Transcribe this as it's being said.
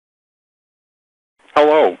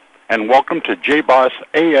Hello, and welcome to JBoss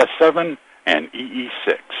AS7 and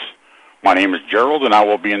EE6. My name is Gerald, and I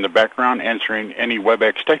will be in the background answering any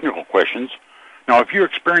WebEx technical questions. Now, if you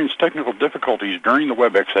experience technical difficulties during the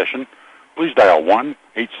WebEx session, please dial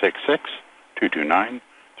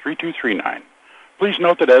 1-866-229-3239. Please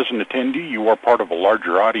note that as an attendee, you are part of a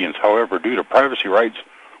larger audience. However, due to privacy rights,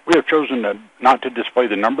 we have chosen not to display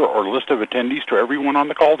the number or list of attendees to everyone on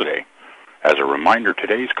the call today. As a reminder,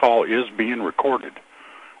 today's call is being recorded.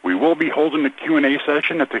 We will be holding a Q&A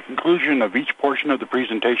session at the conclusion of each portion of the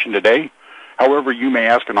presentation today. However, you may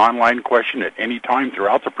ask an online question at any time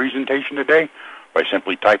throughout the presentation today by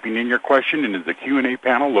simply typing in your question into the Q&A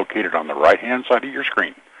panel located on the right-hand side of your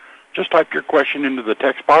screen. Just type your question into the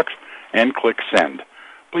text box and click Send.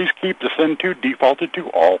 Please keep the Send To defaulted to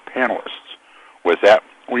all panelists. With that,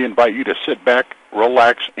 we invite you to sit back,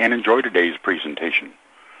 relax, and enjoy today's presentation.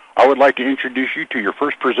 I would like to introduce you to your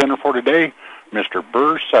first presenter for today, Mr.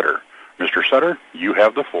 Burr Sutter. Mr. Sutter, you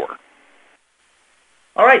have the floor.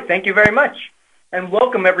 All right, thank you very much. And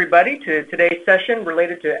welcome everybody to today's session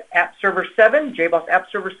related to App Server 7, JBoss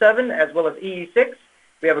App Server 7, as well as EE6.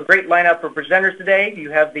 We have a great lineup of presenters today.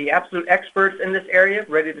 You have the absolute experts in this area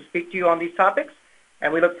ready to speak to you on these topics,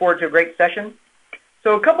 and we look forward to a great session.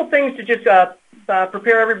 So a couple things to just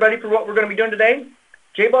prepare everybody for what we're going to be doing today.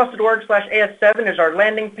 JBoss.org/AS7 is our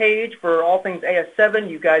landing page for all things AS7.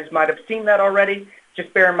 You guys might have seen that already.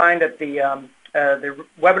 Just bear in mind that the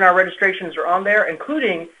webinar registrations are on there,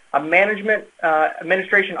 including a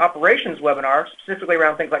administration operations webinar, specifically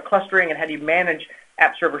around things like clustering and how do you manage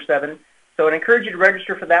App Server 7. So I'd encourage you to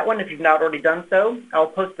register for that one if you've not already done so. I'll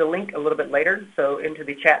post the link a little bit later, so into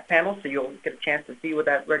the chat panel, so you'll get a chance to see what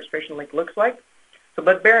that registration link looks like. So,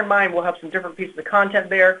 but bear in mind, we'll have some different pieces of content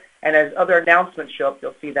there, and as other announcements show up,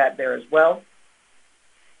 you'll see that there as well.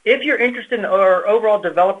 If you're interested in our overall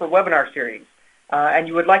developer webinar series, and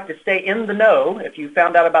you would like to stay in the know, if you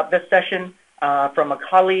found out about this session from a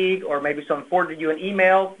colleague, or maybe someone forwarded you an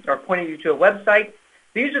email or pointed you to a website,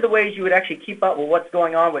 these are the ways you would actually keep up with what's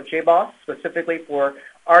going on with JBoss, specifically for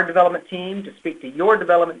our development team to speak to your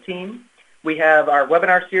development team. We have our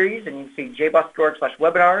webinar series, and you can see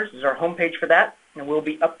jboss.org/webinars is our homepage for that. And we'll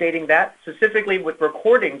be updating that specifically with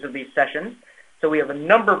recordings of these sessions. So we have a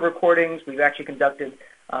number of recordings. We've actually conducted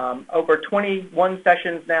over 21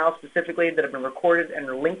 sessions now specifically that have been recorded and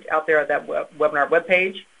are linked out there at that webinar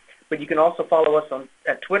webpage. But you can also follow us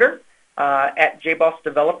at Twitter at JBoss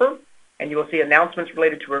Developer, and you will see announcements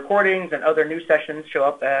related to recordings and other new sessions show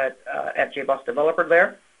up at JBoss Developer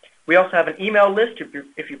there. We also have an email list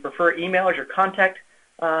if you prefer email as your contact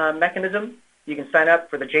mechanism. You can sign up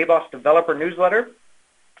for the JBoss Developer newsletter,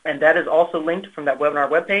 and that is also linked from that webinar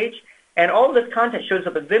webpage. And all of this content shows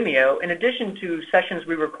up at Vimeo, in addition to sessions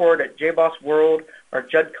we record at JBoss World or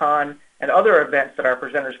JudCon and other events that our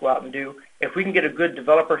presenters go out and do. If we can get a good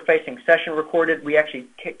developer-facing session recorded, we actually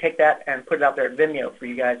take that and put it out there at Vimeo for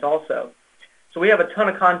you guys also. So we have a ton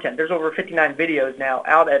of content. There's over 59 videos now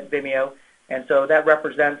out at Vimeo, and so that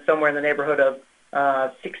represents somewhere in the neighborhood of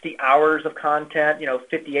 60 hours of content,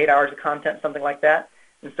 58 hours of content, something like that.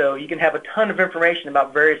 And so you can have a ton of information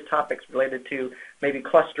about various topics related to maybe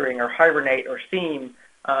clustering or Hibernate or Seam,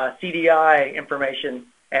 CDI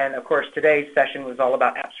information. And, of course, today's session was all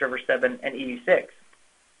about App Server 7 and EE6.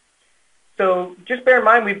 So just bear in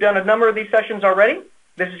mind we've done a number of these sessions already.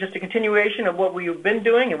 This is just a continuation of what we've been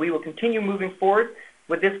doing, and we will continue moving forward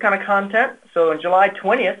with this kind of content. So on July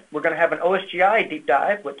 20th, we're going to have an OSGI deep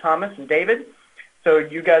dive with Thomas and David. So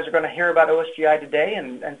you guys are going to hear about OSGI today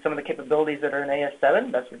and some of the capabilities that are in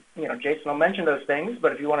AS7. That's what, Jason will mention those things.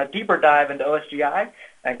 But if you want a deeper dive into OSGI,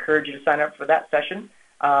 I encourage you to sign up for that session.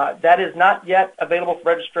 That is not yet available for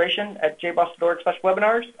registration at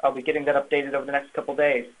jboss.org/webinars. I'll be getting that updated over the next couple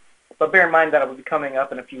days. But bear in mind that it will be coming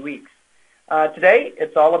up in a few weeks. Today,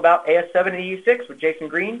 it's all about AS7 and EE6 with Jason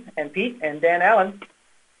Green and Pete and Dan Allen.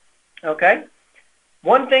 Okay.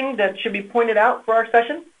 One thing that should be pointed out for our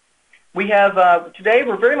session, we have, today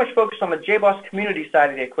we're very much focused on the JBoss community side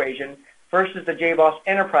of the equation versus the JBoss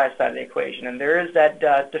enterprise side of the equation. And there is that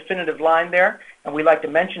definitive line there, and we like to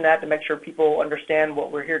mention that to make sure people understand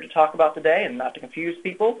what we're here to talk about today and not to confuse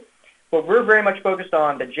people. But we're very much focused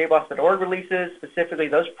on the JBoss.org releases, specifically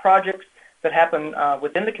those projects that happen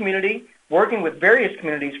within the community, working with various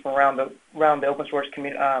communities from around the open source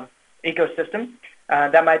ecosystem.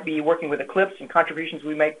 That might be working with Eclipse and contributions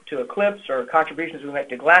we make to Eclipse, or contributions we make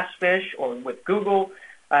to Glassfish, or with Google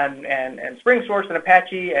and SpringSource and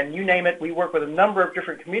Apache, and you name it. We work with a number of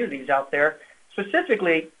different communities out there.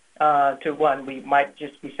 Specifically, to one, we might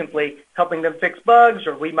just be simply helping them fix bugs,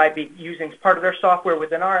 or we might be using part of their software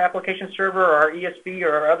within our application server or our ESB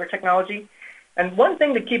or our other technology. And one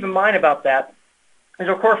thing to keep in mind about that is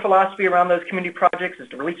our core philosophy around those community projects is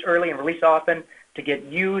to release early and release often, to get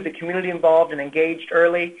you, the community, involved and engaged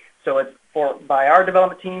early. So it's by our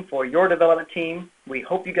development team, for your development team. We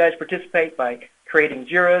hope you guys participate by creating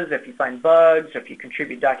JIRAs if you find bugs, if you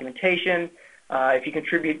contribute documentation, if you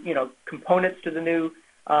contribute, components to the new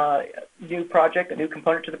project, a new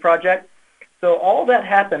component to the project. So all that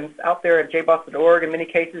happens out there at jboss.org. In many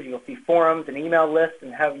cases, you'll see forums and email lists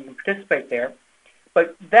and how you can participate there.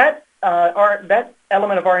 But that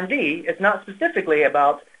element of R&D is not specifically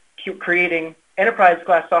about creating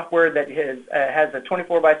enterprise-class software that has a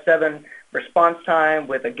 24/7 response time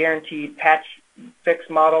with a guaranteed patch fix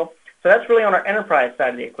model. So that's really on our enterprise side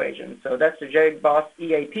of the equation. So that's the JBoss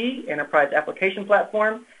EAP, Enterprise Application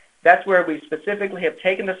Platform. That's where we specifically have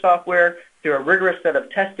taken the software through a rigorous set of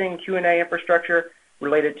testing, Q&A infrastructure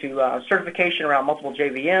related to certification around multiple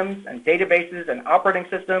JVMs and databases and operating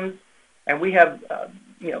systems. And we have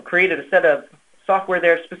created a set of software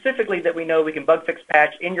there specifically that we know we can bug fix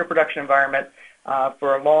patch in your production environment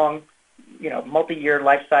for a long, multi-year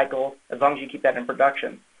life cycle as long as you keep that in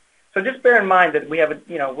production. So just bear in mind that we have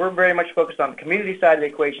we're very much focused on the community side of the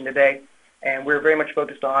equation today, and we're very much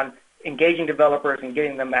focused on engaging developers and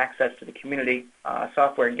getting them access to the community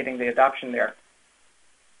software and getting the adoption there.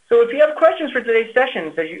 So if you have questions for today's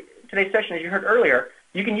session, as you heard earlier,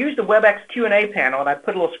 you can use the WebEx Q&A panel, and I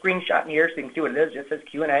put a little screenshot in here so you can see what it is. It just says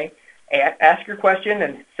Q&A. Ask your question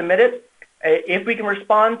and submit it. If we can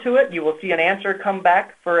respond to it, you will see an answer come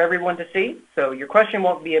back for everyone to see. So your question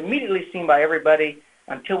won't be immediately seen by everybody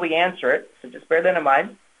until we answer it, so just bear that in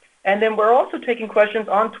mind. And then we're also taking questions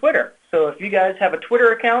on Twitter. So if you guys have a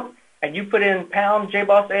Twitter account and you put in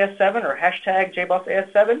 #JBoss AS7 or #JBoss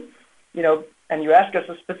AS7, and you ask us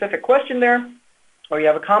a specific question there, or you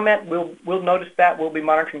have a comment, we'll notice that. We'll be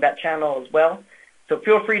monitoring that channel as well. So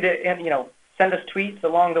feel free to send us tweets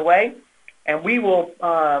along the way, and we will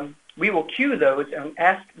queue those and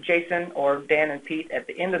ask Jason or Dan and Pete at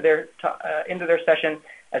the end of their session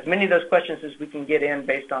as many of those questions as we can get in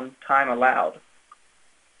based on time allowed.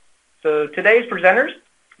 So today's presenters,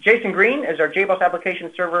 Jason Green is our JBoss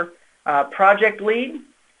Application Server project lead.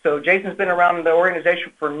 So Jason's been around the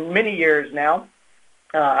organization for many years now.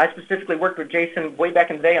 I specifically worked with Jason way back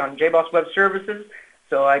in the day on JBoss Web Services,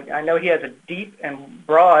 so I know he has a deep and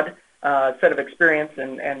broad set of experience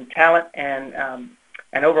and talent and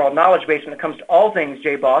overall knowledge base when it comes to all things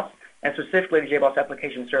JBoss, and specifically the JBoss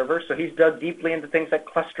Application Server. So he's dug deeply into things like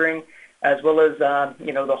clustering, as well as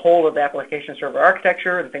the whole of the application server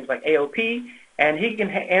architecture and things like AOP. And he can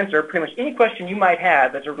answer pretty much any question you might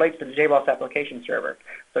have as it relates to the JBoss Application Server.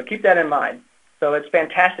 So keep that in mind. So it's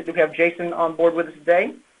fantastic to have Jason on board with us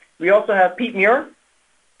today. We also have Pete Muir.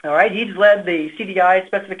 All right, he's led the CDI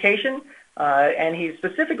specification, and he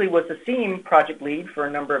specifically was the SEAM project lead for a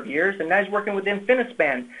number of years, and now he's working with the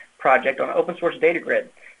Infinispan project on an open source data grid.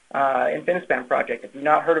 Infinispan project. If you've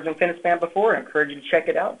not heard of Infinispan before, I encourage you to check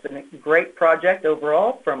it out. It's a great project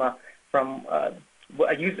overall from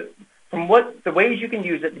the ways you can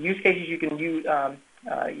use it, the use cases you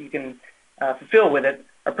can fulfill with it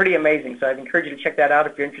are pretty amazing. So I'd encourage you to check that out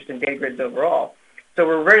if you're interested in data grids overall. So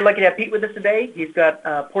we're very lucky to have Pete with us today. He's got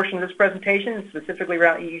a portion of this presentation specifically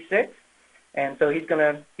around EE6, and so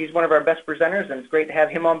he's one of our best presenters, and it's great to have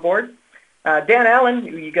him on board. Dan Allen,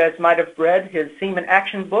 you guys might have read his SEAM in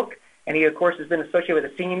Action book, and he, of course, has been associated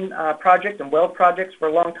with the SEAM project and Weld projects for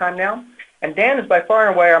a long time now. And Dan is by far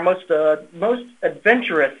and away our most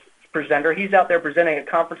adventurous presenter. He's out there presenting at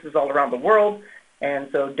conferences all around the world, and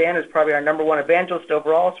so Dan is probably our #1 evangelist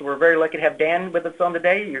overall, so we're very lucky to have Dan with us on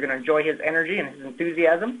today. You're going to enjoy his energy and his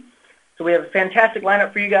enthusiasm. So we have a fantastic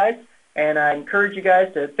lineup for you guys, and I encourage you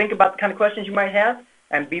guys to think about the kind of questions you might have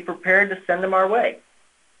and be prepared to send them our way.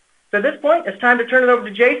 So at this point, it's time to turn it over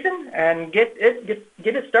to Jason and get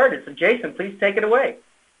it started. So Jason, please take it away.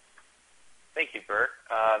 Thank you, Bert.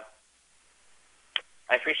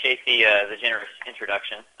 I appreciate the generous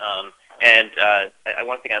introduction.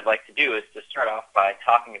 One thing I'd like to do is to start off by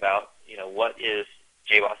talking about what is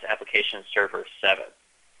JBoss Application Server 7.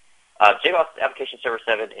 JBoss Application Server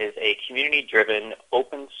 7 is a community-driven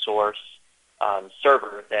open source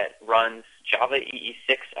server that runs Java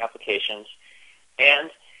EE6 applications,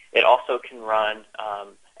 and it also can run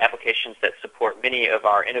applications that support many of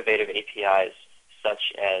our innovative APIs,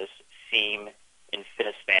 such as SEAM,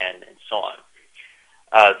 Infinispan, and so on.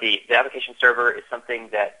 The application server is something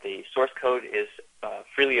that the source code is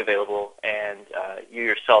freely available, and you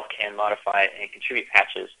yourself can modify and contribute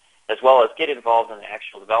patches, as well as get involved in the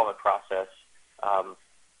actual development process,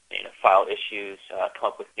 file issues, come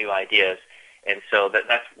up with new ideas. And so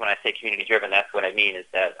that's when I say community-driven, that's what I mean is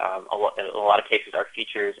that in a lot of cases our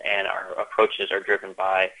features and our approaches are driven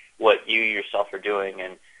by what you yourself are doing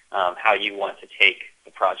and how you want to take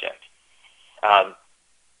the project. And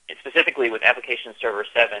specifically with Application Server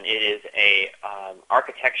 7, it is a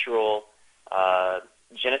architectural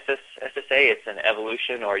genesis SSA. It's an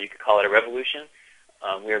evolution, or you could call it a revolution.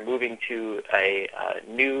 We are moving to a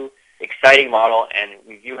new, exciting model, and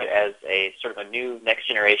we view it as a sort of a new next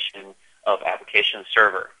generation of application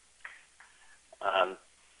server.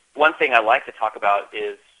 One thing I'd like to talk about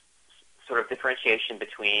is sort of differentiation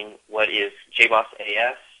between what is JBoss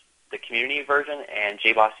AS, the community version, and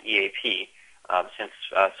JBoss EAP, since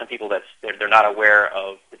some people they're not aware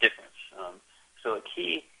of the difference. So a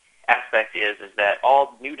key aspect is that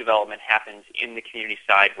all new development happens in the community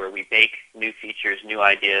side where we bake new features, new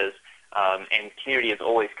ideas, and community is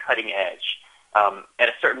always cutting edge. At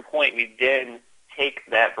a certain point, we then take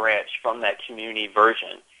that branch from that community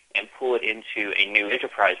version and pull it into a new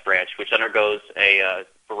enterprise branch, which undergoes a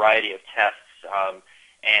variety of tests.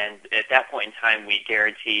 And at that point in time, we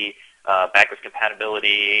guarantee backwards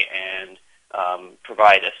compatibility and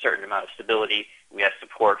provide a certain amount of stability. We have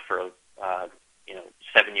support for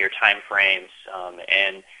 7-year time frames.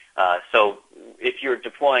 So if you're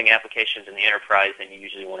deploying applications in the enterprise, then you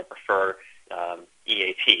usually want to prefer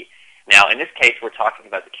EAP. Now, in this case, we're talking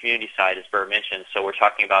about the community side, as Burr mentioned. So we're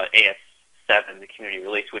talking about AS7, the community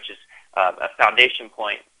release, which is a foundation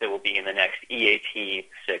point that will be in the next EAP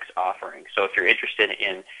 6 offering. So if you're interested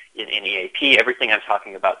in EAP, everything I'm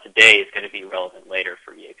talking about today is going to be relevant later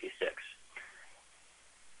for EAP 6.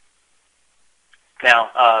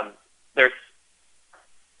 Now, there's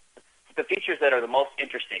the features that are the most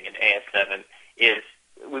interesting in AS7 is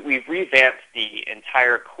we've revamped the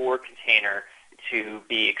entire core container to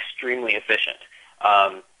be extremely efficient.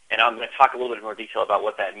 And I'm going to talk a little bit more detail about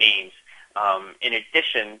what that means. In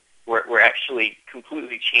addition, we're actually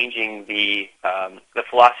completely changing the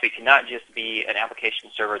philosophy to not just be an application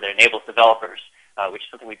server that enables developers, which is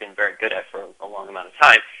something we've been very good at for a long amount of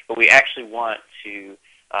time, but we actually want to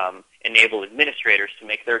enable administrators to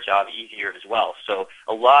make their job easier as well. So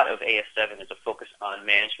a lot of AS7 is a focus on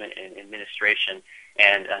management and administration,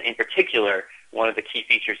 and in particular, one of the key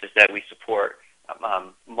features is that we support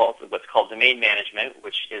what's called domain management,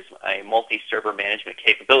 which is a multi-server management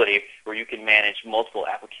capability where you can manage multiple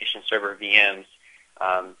application server VMs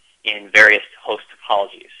in various host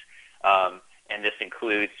topologies. And this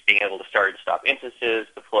includes being able to start and stop instances,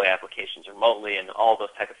 deploy applications remotely, and all those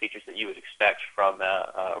type of features that you would expect from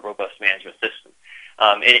a robust management system.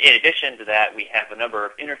 In addition to that, we have a number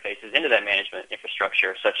of interfaces into that management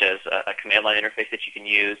infrastructure, such as a command line interface that you can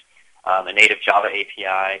use, a native Java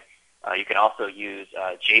API. You can also use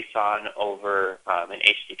JSON over an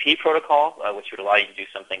HTTP protocol, which would allow you to do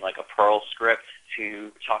something like a Perl script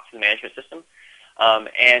to talk to the management system.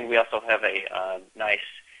 And we also have a nice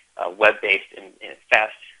web-based and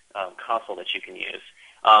fast console that you can use.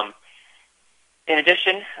 In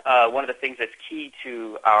addition, one of the things that's key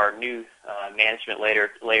to our new management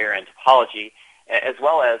layer and topology, as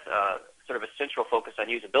well as sort of a central focus on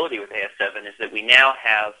usability with AS7, is that we now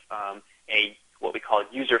have what we call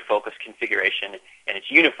user-focused configuration, and it's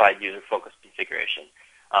unified user-focused configuration.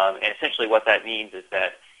 And essentially what that means is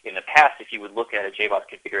that in the past, if you would look at a JBoss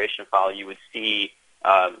configuration file, you would see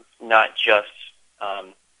not just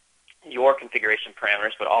your configuration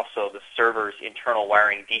parameters, but also the server's internal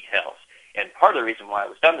wiring details. And part of the reason why it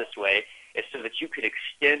was done this way is so that you could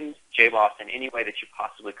extend JBoss in any way that you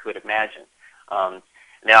possibly could imagine.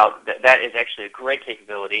 Now, that is actually a great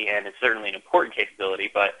capability, and it's certainly an important capability,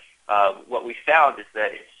 but what we found is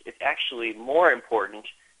that it's actually more important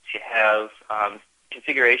to have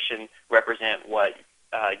configuration represent what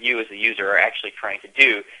you as a user are actually trying to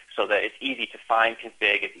do, so that it's easy to find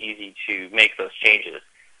config, it's easy to make those changes.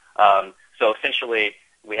 So essentially,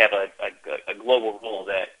 we have a global rule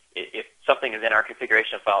that if something is in our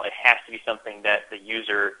configuration file, it has to be something that the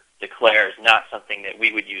user declares, not something that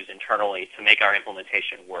we would use internally to make our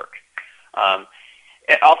implementation work.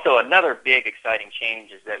 Also, another big exciting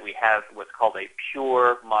change is that we have what's called a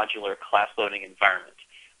pure modular class loading environment.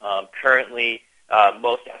 Currently,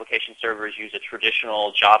 most application servers use a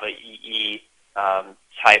traditional Java EE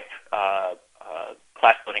type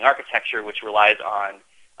class loading architecture, which relies on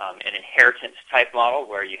an inheritance type model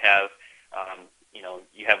where you have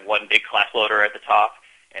one big class loader at the top,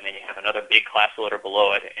 and then you have another big class loader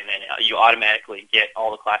below it, and then you automatically get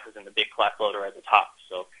all the classes in the big class loader at the top.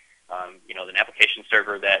 So, an application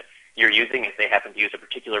server that you're using, if they happen to use a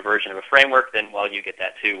particular version of a framework, then, well, you get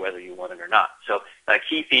that too, whether you want it or not. So a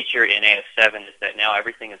key feature in AS7 is that now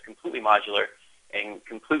everything is completely modular,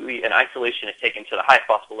 and isolation is taken to the highest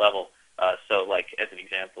possible level. So like as an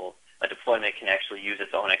example, a deployment can actually use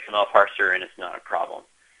its own XML parser and it's not a problem.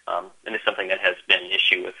 And it's something that has been an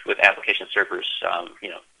issue with application servers,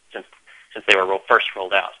 since they were first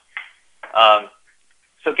rolled out.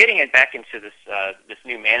 So getting it back into this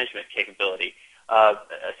new management capability,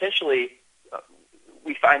 essentially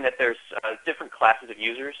we find that there's different classes of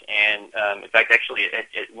users, and in fact, actually,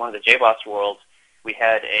 at one of the JBoss worlds, we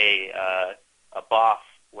had a boss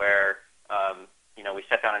where we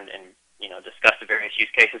sat down and discussed the various use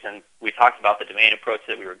cases, and we talked about the domain approach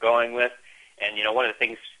that we were going with. And one of the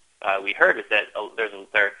things we heard is that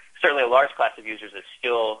there's certainly a large class of users that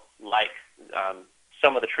still like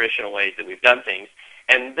some of the traditional ways that we've done things,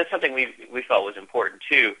 and that's something we felt was important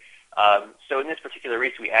too. So in this particular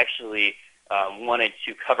release, we actually wanted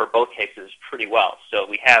to cover both cases pretty well. So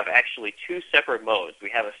we have actually two separate modes. We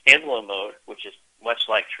have a standalone mode, which is much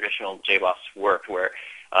like traditional JBoss work, where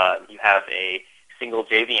you have a single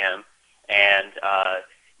JVM, and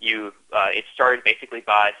it's started basically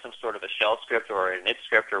by some sort of a shell script or an init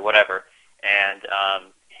script or whatever, and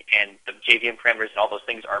the JVM parameters and all those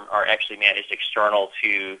things are actually managed external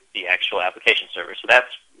to the actual application server. So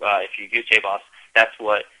that's if you use JBoss, that's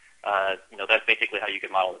what that's basically how you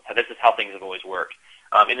can model it. This is how things have always worked.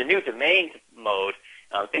 In the new domain mode,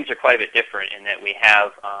 things are quite a bit different in that we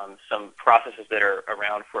have some processes that are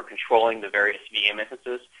around for controlling the various VM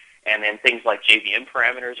instances, and then things like JVM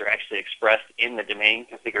parameters are actually expressed in the domain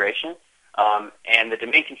configuration. And the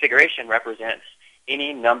domain configuration represents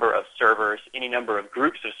any number of servers, any number of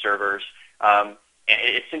groups of servers. And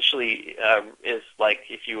it essentially is like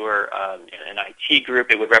if you were an IT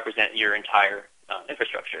group, it would represent your entire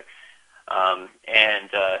infrastructure.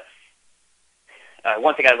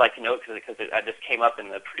 One thing I'd like to note, because this came up in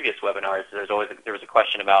the previous webinars, there was a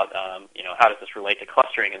question about how does this relate to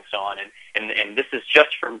clustering and so on, and this is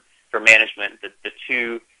just for management. The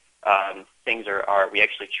two things are we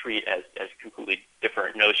actually treat as completely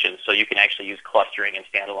different notions. So you can actually use clustering in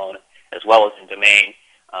standalone as well as in domain.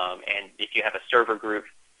 And if you have a server group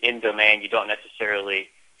in domain, you don't necessarily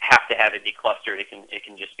have to have it be clustered. It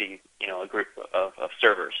can just be a group of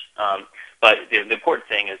servers. But the important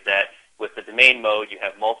thing is that with the domain mode, you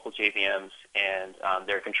have multiple JVMs, and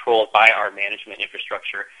they're controlled by our management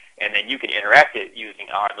infrastructure, and then you can interact it using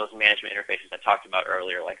those management interfaces I talked about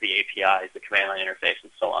earlier, like the APIs, the command line interface,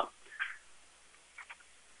 and so on.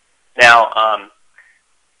 Now,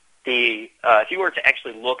 if you were to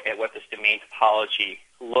actually look at what this domain topology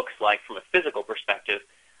looks like from a physical perspective,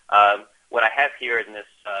 what I have here in this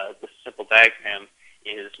simple diagram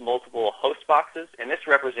is multiple host boxes, and this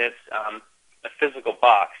represents a physical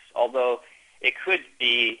box, although it could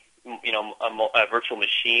be a virtual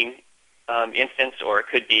machine instance, or it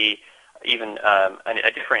could be even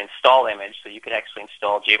a different install image, so you could actually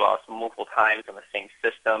install JBoss multiple times on the same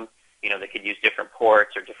system. They could use different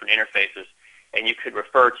ports or different interfaces, and you could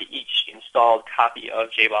refer to each installed copy of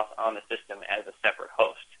JBoss on the system as a separate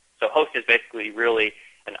host. So host is basically really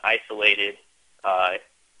an isolated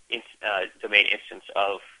domain instance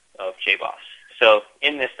of JBoss. So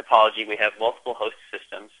in this topology, we have multiple host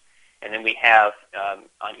systems, and then we have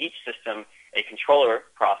on each system a controller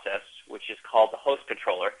process, which is called the host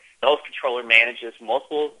controller. The host controller manages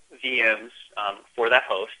multiple VMs for that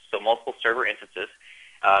host, so multiple server instances,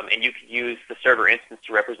 and you can use the server instance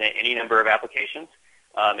to represent any number of applications.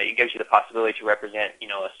 It gives you the possibility to represent,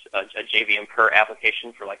 a JVM per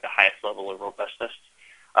application for like the highest level of robustness.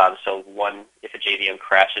 So if a JVM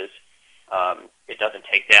crashes, it doesn't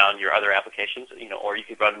take down your other applications, or you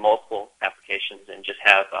could run multiple applications and just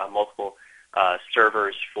have multiple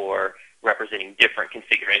servers for representing different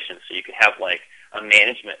configurations. So you could have like a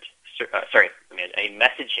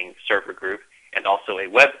messaging server group and also a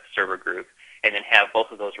web server group, and then have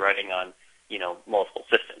both of those running on, multiple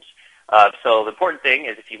systems. So the important thing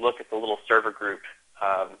is, if you look at the little server group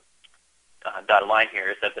dotted line here,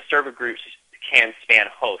 is that the server groups can span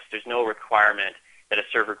hosts. There's no requirement that a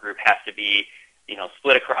server group has to be,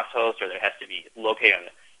 split across hosts, or there has to be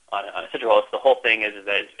located on a central host. The whole thing is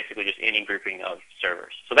that it's basically just any grouping of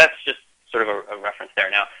servers. So that's just sort of a reference there.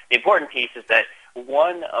 Now, the important piece is that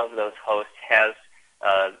one of those hosts has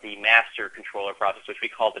the master controller process, which we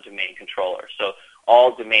call the domain controller. So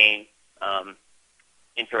all domain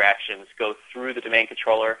interactions go through the domain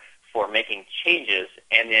controller for making changes,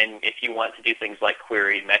 and then if you want to do things like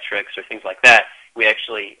query metrics or things like that, we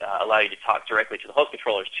actually allow you to talk directly to the host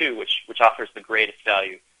controllers too, which offers the greatest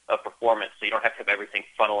value of performance, so you don't have to have everything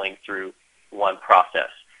funneling through one process.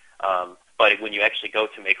 But when you actually go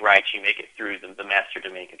to make writes, you make it through the master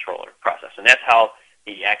domain controller process, and that's how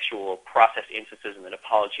the actual process instances and the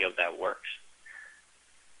topology of that works.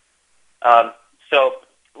 So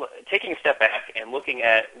taking a step back and looking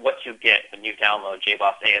at what you get when you download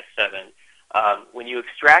JBoss AS7, when you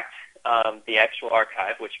extract the actual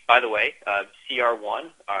archive, which, by the way,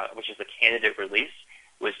 CR1, which is the candidate release,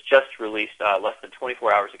 was just released less than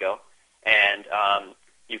 24 hours ago, and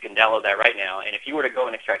you can download that right now. And if you were to go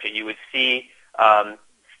and extract it, you would see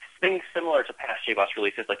things similar to past JBoss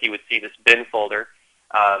releases, like you would see this bin folder.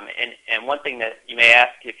 And one thing that you may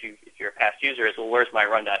ask if you're a past user is, well, where's my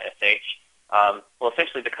run.sh? Well,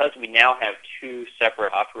 essentially, because we now have two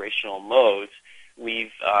separate operational modes,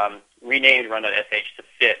 we've renamed run.sh to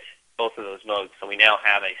fit both of those modes. So we now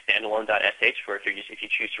have a standalone.sh for if you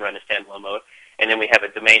choose to run a standalone mode, and then we have a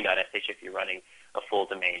domain.sh if you're running a full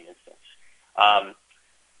domain instance.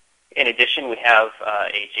 In addition, we have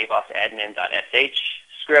a JBoss admin.sh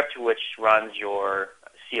script which runs your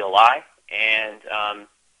CLI, and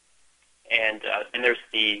there's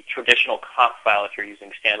the traditional conf file if you're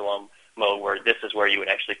using standalone mode, where this is where you would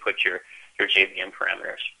actually put your JVM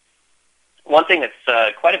parameters. One thing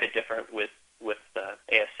that's quite a bit different with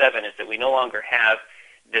AS7 is that we no longer have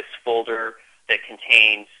this folder that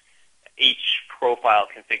contains each profile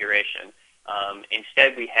configuration.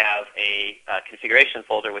 Instead, we have a configuration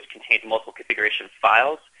folder which contains multiple configuration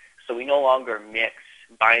files, so we no longer mix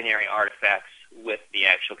binary artifacts with the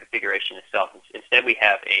actual configuration itself. Instead, we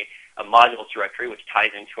have a modules directory which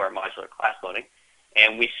ties into our modular class loading,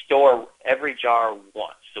 and we store every jar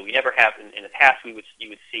once. So we never have, in the past, you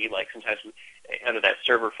would see, like, sometimes under that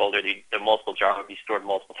server folder, the multiple jar would be stored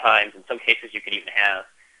multiple times. In some cases, you could even have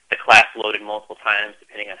the class loaded multiple times,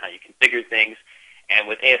 depending on how you configure things. And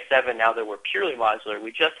with AS7, now that we're purely modular,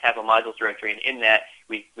 we just have a modules directory, and in that,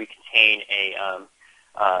 we contain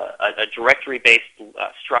a directory-based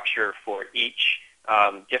structure for each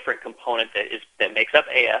different component that makes up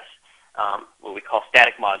AS, what we call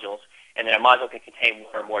static modules. And then a module can contain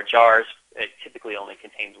one or more jars. It typically only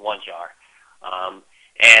contains one jar.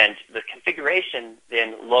 And the configuration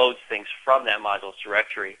then loads things from that modules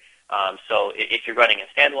directory. So if you're running in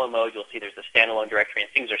standalone mode, you'll see there's a standalone directory,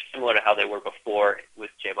 and things are similar to how they were before with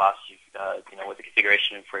JBoss. With the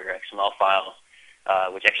configuration for your XML files,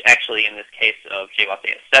 which actually in this case of JBoss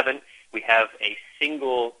AS7, we have a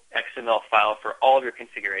single XML file for all of your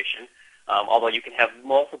configuration. Although you can have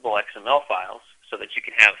multiple XML files, so that you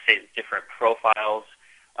can have, say, different profiles.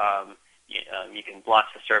 You can launch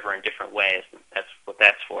the server in different ways. That's what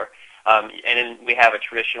that's for. And then we have a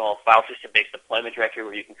traditional file system-based deployment directory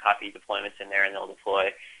where you can copy deployments in there and they'll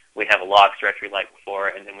deploy. We have a logs directory like before,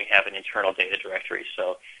 and then we have an internal data directory.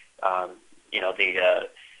 So,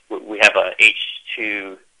 we have a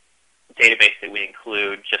H2 database that we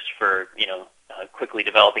include just for, quickly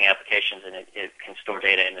developing applications, and it can store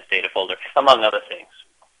data in this data folder, among other things.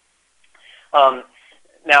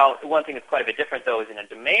 Now, one thing that's quite a bit different, though, is in a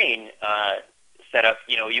domain setup,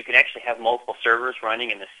 you can actually have multiple servers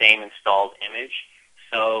running in the same installed image.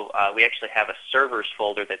 So we actually have a servers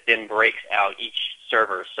folder that then breaks out each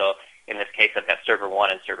server. So in this case, I've got server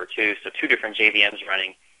 1 and server 2, so two different JVMs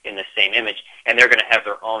running in the same image, and they're going to have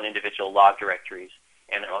their own individual log directories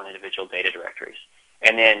and their own individual data directories.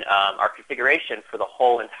 And then our configuration for the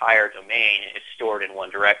whole entire domain is stored in one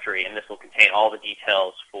directory, and this will contain all the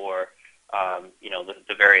details for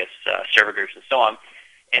the various server groups and so on.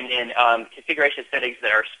 And then configuration settings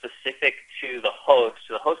that are specific to the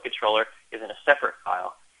host controller is in a separate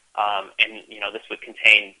file. And this would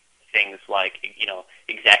contain things like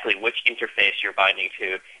exactly which interface you're binding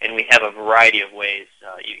to, and we have a variety of ways,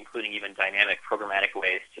 including even dynamic programmatic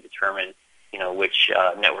ways to determine which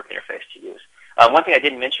network interface to use. One thing I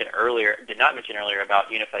did not mention earlier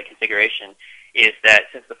about unified configuration is that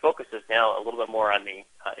since the focus is now a little bit more on the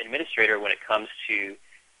administrator when it comes to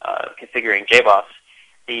configuring JBoss,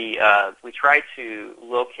 we try to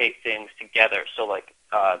locate things together. So like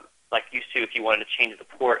used to, if you wanted to change the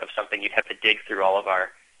port of something, you'd have to dig through all of our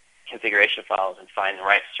configuration files and find the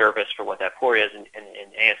right service for what that port is. And in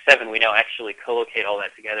AS7, we now actually co-locate all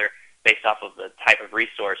that together based off of the type of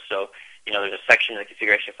resource. So there's a section in the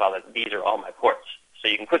configuration file that these are all my ports. So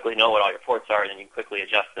you can quickly know what all your ports are, and then you can quickly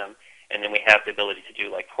adjust them. And then we have the ability to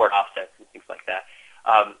do like port offsets and things like that.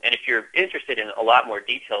 And if you're interested in a lot more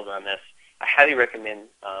details on this, I highly recommend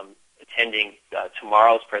attending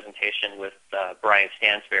tomorrow's presentation with Brian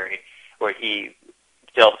Stansberry, where he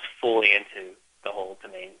delves fully into the whole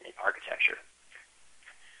domain architecture.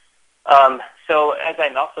 So as I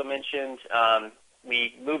also mentioned,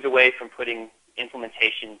 we moved away from putting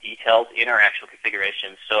implementation details in our actual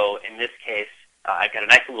configuration. So in this case, I've got a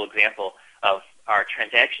nice little example of our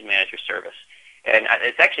transaction manager service. And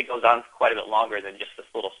it actually goes on quite a bit longer than just this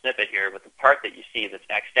little snippet here. But the part that you see that's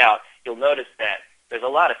X'd out, you'll notice that there's a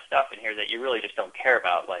lot of stuff in here that you really just don't care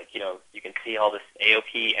about. Like, you can see all this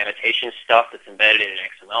AOP annotation stuff that's embedded in an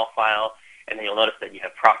XML file, and then you'll notice that you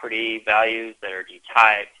have property values that are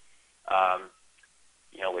detyped,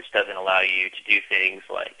 which doesn't allow you to do things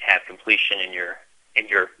like tab completion in your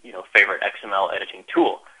favorite XML editing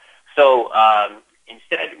tool. So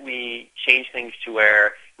instead, we change things to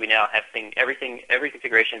where we now have every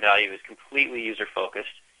configuration value is completely user-focused,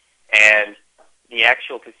 and the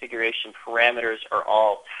actual configuration parameters are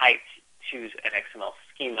all typed to an XML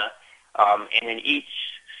schema, and then each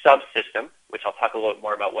subsystem, which I'll talk a little bit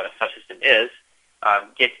more about what a subsystem is,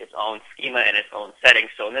 gets its own schema and its own settings.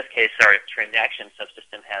 So in this case, our transaction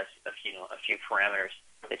subsystem has a few parameters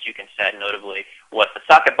that you can set, notably what the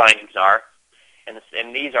socket bindings are, and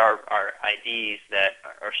these are IDs that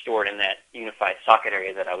are stored in that unified socket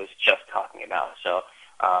area that I was just talking about. So,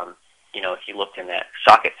 if you looked in that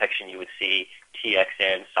socket section, you would see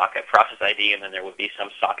TXN socket process ID, and then there would be some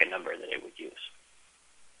socket number that it would use.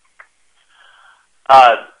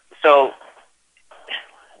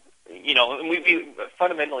 We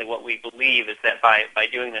fundamentally what we believe is that by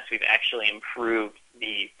doing this, we've actually improved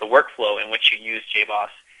the workflow in which you use JBoss,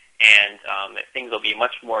 and that things will be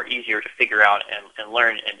much more easier to figure out and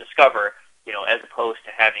learn and discover, as opposed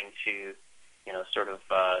to having to,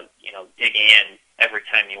 dig in every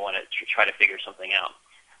time you want to try to figure something out.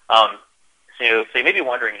 So you may be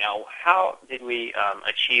wondering now, how did we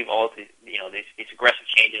achieve all of these aggressive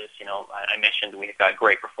changes? I mentioned we've got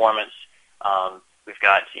great performance. We've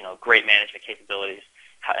got great management capabilities.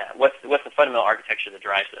 What's the fundamental architecture that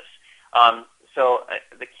drives this? So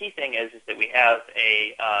the key thing is that we have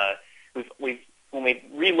when we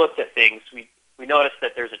re-looked at things, we noticed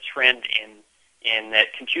that there's a trend in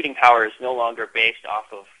that computing power is no longer based off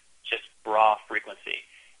of just raw frequency.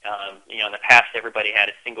 In the past, everybody had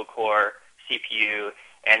a single core CPU,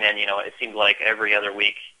 and then it seemed like every other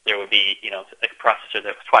week there would be a processor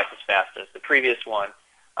that was twice as fast as the previous one,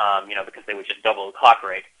 because they would just double the clock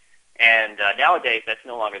rate. And nowadays, that's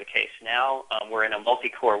no longer the case. Now we're in a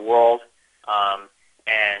multi-core world,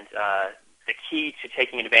 and the key to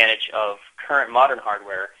taking advantage of current modern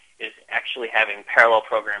hardware is actually having parallel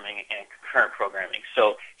programming and concurrent programming.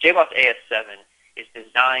 So JBoss AS7 is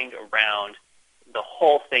designed around the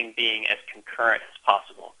whole thing being as concurrent as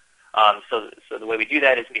possible. So the way we do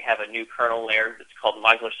that is we have a new kernel layer that's called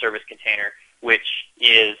Modular Service Container, which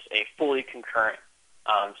is a fully concurrent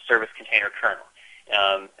service container kernel.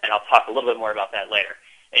 And I'll talk a little bit more about that later.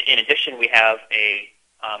 In addition, we have a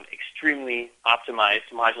extremely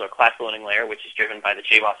optimized modular class loading layer, which is driven by the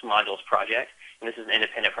JBoss Modules project. And this is an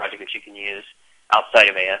independent project that you can use outside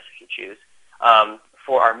of AS if you choose.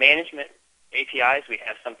 For our management APIs, we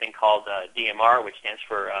have something called DMR, which stands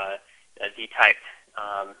for D-typed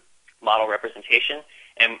model representation.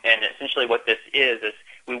 And essentially what this is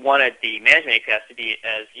we wanted the management APIs to be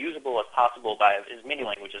as usable as possible by as many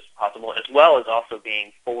languages as possible, as well as also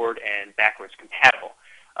being forward and backwards compatible.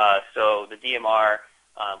 So the DMR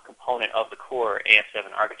component of the core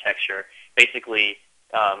AS7 architecture basically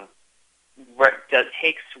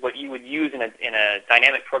takes what you would use in a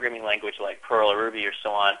dynamic programming language like Perl or Ruby or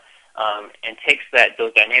so on, and takes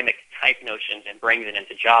those dynamic type notions and brings it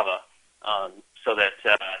into Java, so that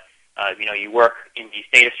you work in these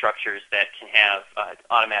data structures that can have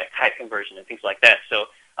automatic type conversion and things like that. So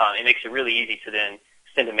it makes it really easy to then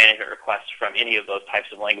send a management request from any of those types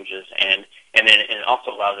of languages, and then it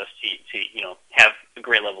also allows us to have a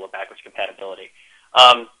great level of backwards compatibility.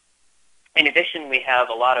 In addition, we have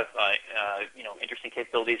a lot of interesting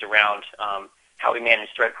capabilities around how we manage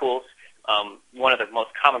thread pools. One of the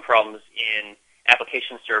most common problems in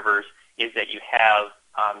application servers is that you have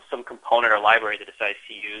some component or library that decides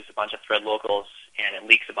to use a bunch of thread locals and it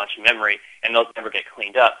leaks a bunch of memory, and those never get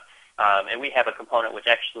cleaned up. And we have a component which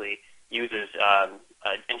actually uses an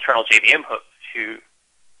internal JVM hook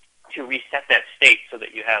to reset that state so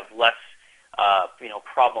that you have less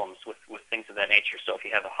problems with things of that nature. So if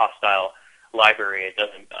you have a hostile library, it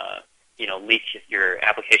doesn't leak your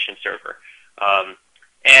application server.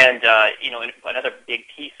 And another big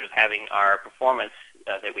piece of having our performance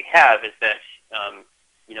that we have is that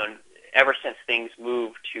ever since things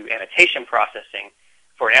moved to annotation processing,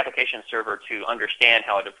 for an application server to understand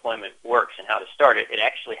how a deployment works and how to start it, it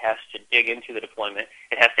actually has to dig into the deployment.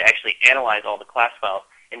 It has to actually analyze all the class files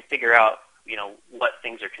and figure out what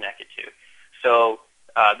things are connected to. So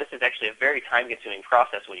this is actually a very time-consuming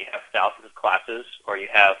process when you have thousands of classes, or you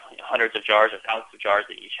have hundreds of jars or thousands of jars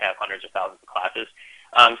that each have hundreds of thousands of classes.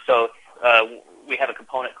 So we have a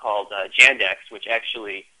component called Jandex, which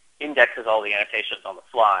actually indexes all the annotations on the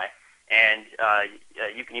fly, and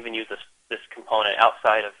you can even use this this component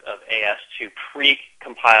outside of AS to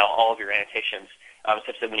pre-compile all of your annotations,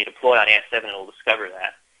 such that when you deploy on AS7, it will discover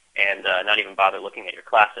that and not even bother looking at your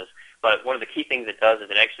classes. But one of the key things it does is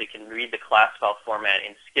it actually can read the class file format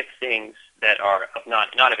and skip things that are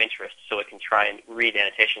not of interest, so it can try and read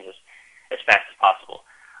annotations as fast as possible.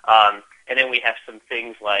 And then we have some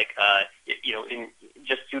things like,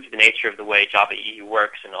 just due to the nature of the way Java EE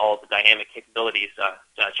works and all the dynamic capabilities,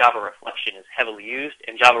 Java Reflection is heavily used,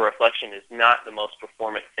 and Java Reflection is not the most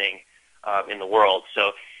performant thing in the world.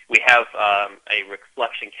 So we have a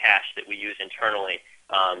reflection cache that we use internally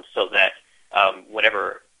so that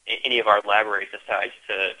whenever any of our libraries decides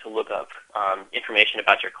to look up information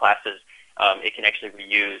about your classes, it can actually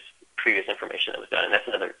reuse previous information that was done, and that's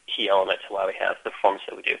another key element to why we have the performance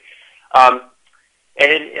that we do.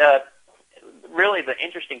 Really the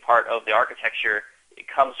interesting part of the architecture, it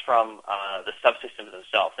comes from the subsystems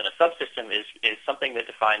themselves. And a subsystem is something that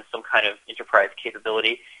defines some kind of enterprise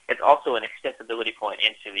capability. It's also an extensibility point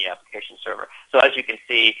into the application server. So as you can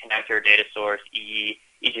see, connector, data source, EE,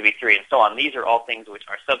 EJB3, and so on, these are all things which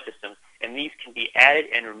are subsystems, and these can be added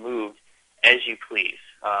and removed as you please.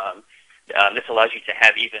 This allows you to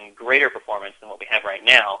have even greater performance than what we have right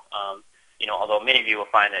now. Although many of you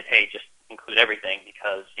will find that, hey, just include everything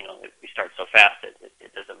because we start so fast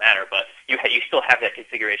it doesn't matter. But you still have that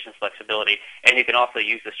configuration flexibility, and you can also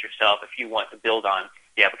use this yourself if you want to build on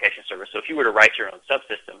the application server. So if you were to write your own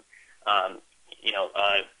subsystem,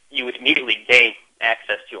 you would immediately gain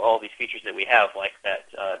access to all these features that we have, like that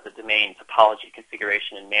the domain topology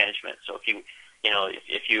configuration and management. So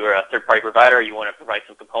if you are a third-party provider, you want to provide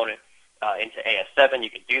some component into AS7, you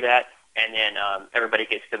can do that, and then everybody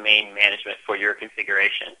gets domain management for your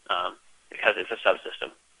configuration because it's a subsystem.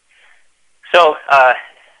 So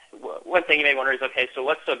one thing you may wonder is, okay, so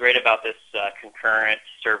what's so great about this concurrent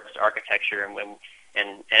service architecture,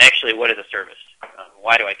 and actually what is a service?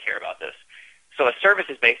 Why do I care about this? So a service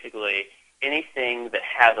is basically anything that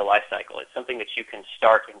has a life cycle. It's something that you can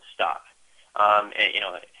start and stop.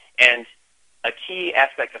 And a key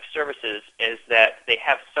aspect of services is that they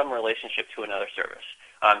have some relationship to another service.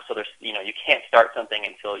 So there's, you can't start something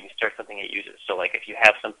until you start something it uses. So like if you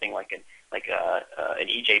have something like an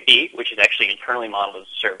EJB, which is actually internally modeled as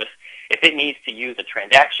a service, if it needs to use a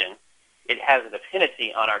transaction, it has a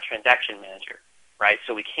dependency on our transaction manager, right?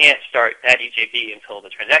 So we can't start that EJB until the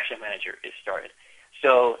transaction manager is started.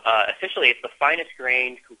 So essentially, it's the finest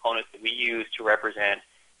grained components that we use to represent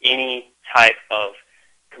any type of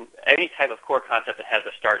core concept that has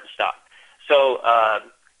a start and stop. So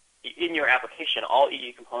in your application, all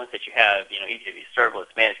EE components that you have, EJB, serverless,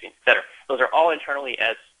 management, et cetera, those are all internally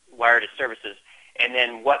as wired as services. And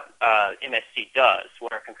then what MSC does,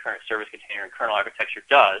 what our concurrent service container and kernel architecture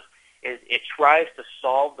does, is it tries to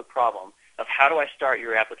solve the problem of how do I start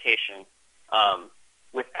your application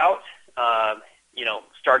without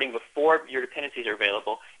starting before your dependencies are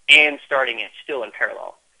available and starting it still in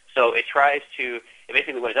parallel. So it tries to,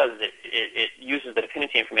 basically what it does is it uses the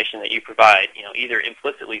dependency information that you provide, either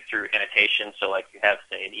implicitly through annotation, so like you have,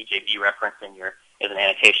 say, an EJB reference as an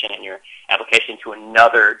annotation in your application to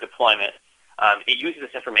another deployment. It uses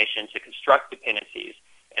this information to construct dependencies,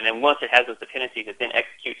 and then once it has those dependencies, it then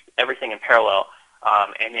executes everything in parallel,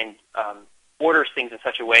 and then orders things in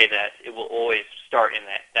such a way that it will always start in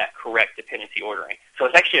that correct dependency ordering. So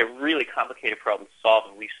it's actually a really complicated problem to solve,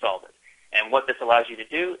 and we've solved it. And what this allows you to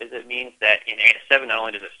do is it means that in AS7, not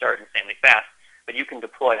only does it start insanely fast, but you can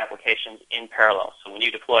deploy applications in parallel. So when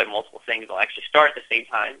you deploy multiple things, they'll actually start at the same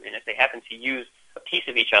time, and if they happen to use a piece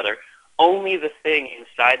of each other, only the thing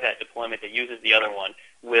inside that deployment that uses the other one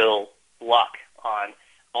will lock on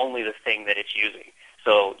only the thing that it's using.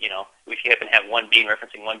 So, if you happen to have one bean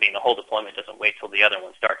referencing one bean, the whole deployment doesn't wait till the other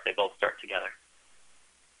one starts. They both start together.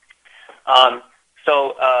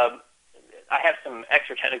 I have some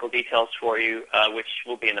extra technical details for you, which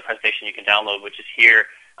will be in the presentation you can download, which is here.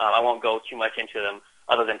 I won't go too much into them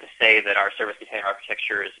other than to say that our service container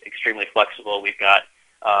architecture is extremely flexible. We've got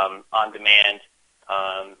on-demand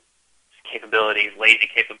capabilities, lazy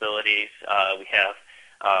capabilities. We have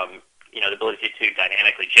the ability to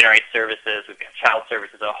dynamically generate services. We've got child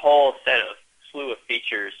services, a whole slew of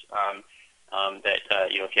features that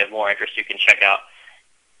if you have more interest, you can check out.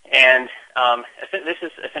 And this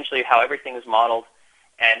is essentially how everything is modeled,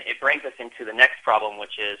 and it brings us into the next problem,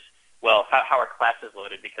 which is, well, how are classes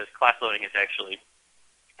loaded? Because class loading is actually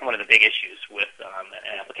one of the big issues with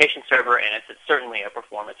an application server, and it's certainly a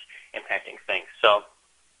performance impacting thing. So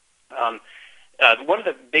one of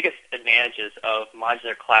the biggest advantages of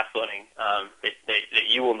modular class loading that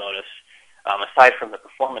you will notice, aside from the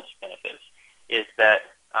performance benefits, is that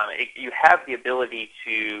you have the ability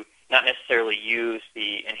to not necessarily use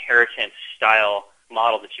the inheritance style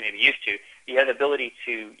model that you may be used to. You have the ability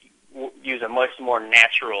to use a much more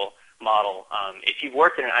natural model. If you've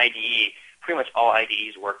worked in an IDE, pretty much all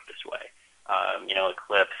IDEs work this way.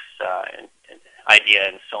 Eclipse and IDEA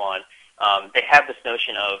and so on. They have this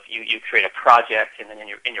notion of you create a project, and then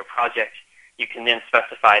in your project you can then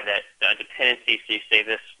specify that dependencies. So you say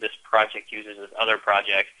this project uses this other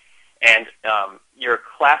project, and your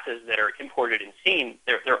classes that are imported and seen,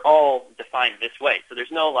 they're all defined this way. So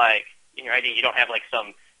there's no in your IDE you don't have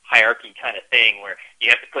some hierarchy kind of thing where you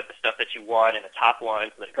have to put the stuff that you want in the top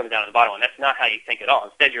one so that it comes down to the bottom one. That's not how you think at all.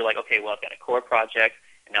 Instead, you're okay, well, I've got a core project,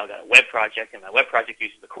 and now I've got a web project, and my web project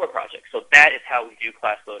uses the core project. So that is how we do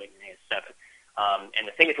class loading in AS7. And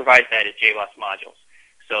the thing that provides that is JBoss modules.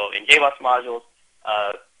 So in JBoss modules,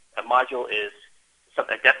 a module is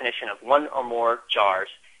a definition of one or more jars,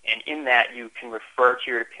 and in that you can refer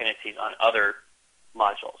to your dependencies on other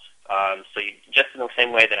modules. So just in the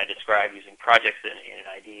same way that I described using projects in an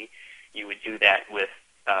IDE, you would do that with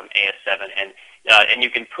AS7. And you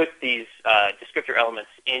can put these descriptor elements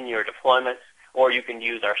in your deployments, or you can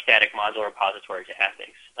use our static module repository to add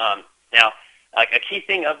things. Now, a key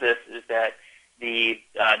thing of this is that the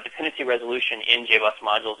dependency resolution in JBoss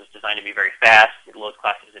modules is designed to be very fast. It loads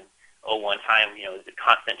classes in 01 time, the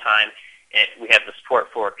constant time. We have the support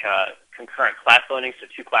for concurrent class loading, so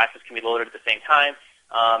two classes can be loaded at the same time.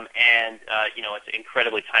 It's an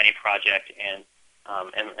incredibly tiny project, and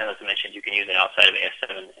as I mentioned, you can use it outside of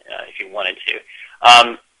AS7 if you wanted to.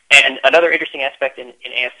 And another interesting aspect in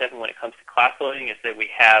AS7 when it comes to class loading is that we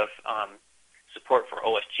have support for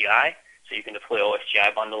OSGI. So you can deploy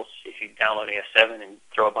OSGI bundles. If you download AS7 and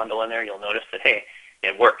throw a bundle in there, you'll notice that, hey,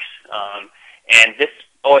 it works. And this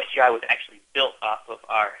OSGI was actually built off of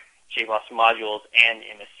our JBoss modules and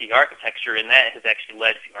MSC architecture, and that has actually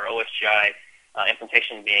led to our OSGI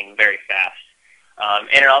implementation being very fast.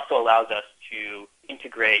 And it also allows us to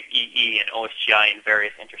integrate EE and OSGI in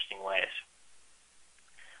various interesting ways.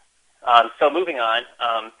 So moving on,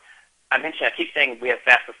 I keep saying we have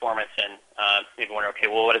fast performance, and people wonder, okay,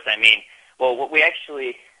 well, what does that mean? Well, what we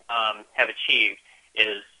actually have achieved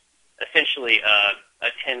is essentially a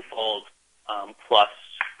tenfold plus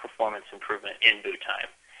performance improvement in boot time.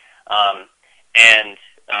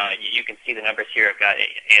 You can see the numbers here. I've got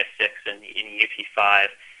AS6 and EAP5,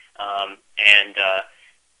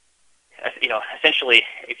 essentially,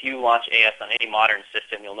 if you launch AS on any modern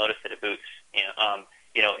system, you'll notice that it boots,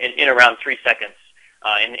 in around 3 seconds.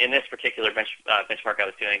 In this particular benchmark I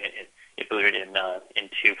was doing, it booted in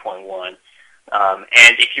 2.1.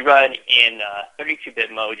 And if you run in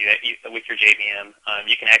 32-bit mode with your JVM,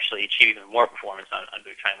 you can actually achieve even more performance on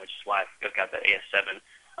boot time, which is why I've got the AS7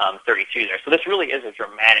 32 there. So this really is a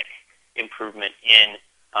dramatic improvement in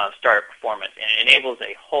startup performance, and it enables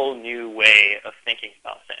a whole new way of thinking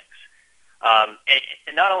about things.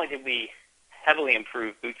 And not only did we heavily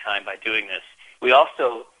improve boot time by doing this, we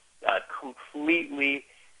also completely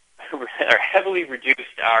or heavily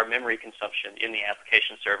reduced our memory consumption in the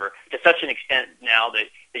application server to such an extent now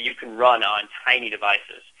that you can run on tiny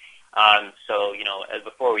devices. As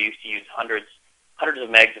before we used to use hundreds of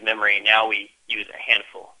megs of memory, now we use a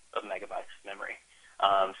handful of megabytes of memory.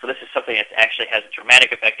 So this is something that actually has a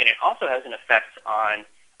dramatic effect, and it also has an effect on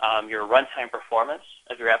your runtime performance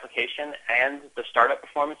of your application and the startup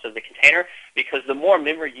performance of the container, because the more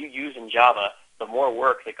memory you use in Java, the more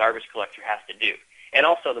work the garbage collector has to do, and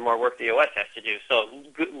also the more work the OS has to do. So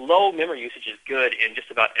low memory usage is good in just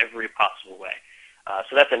about every possible way.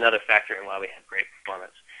 So that's another factor in why we have great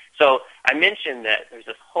performance. So I mentioned that there's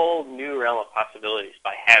this whole new realm of possibilities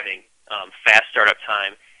by having fast startup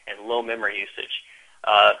time and low memory usage.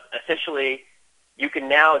 Essentially, you can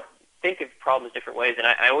now think of problems different ways, and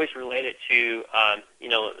I always relate it to,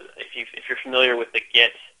 if you're familiar with the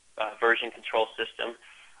Git version control system,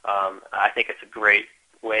 I think it's a great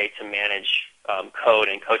way to manage code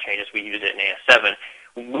and code changes. We use it in AS7.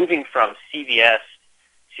 Moving from CVS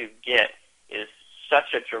to Git is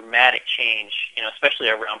such a dramatic change, especially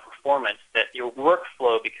around performance, that your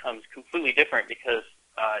workflow becomes completely different because,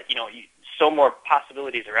 so more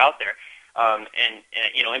possibilities are out there.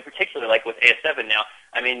 In particular, like with AS7 now,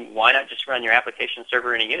 why not just run your application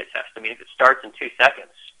server in a unit test? If it starts in 2 seconds,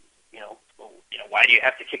 why do you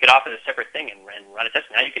have to kick it off as a separate thing and run a test?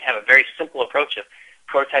 Now you can have a very simple approach of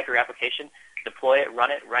prototype your application, deploy it,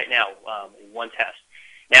 run it right now in one test.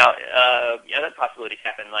 Now, other possibilities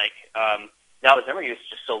happen, like now the memory use is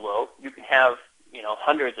just so low, you can have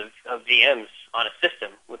hundreds of VMs on a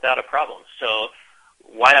system without a problem. So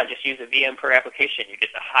why not just use a VM per application? You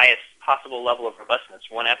get the highest possible level of robustness.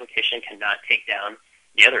 One application cannot take down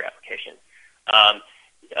the other application.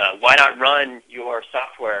 why not run your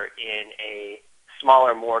software in a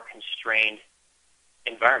smaller, more constrained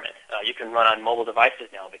environment? You can run on mobile devices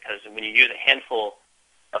now, because when you use a handful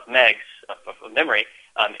of megs of memory,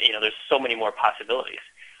 there's so many more possibilities.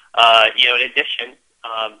 In addition,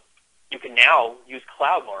 you can now use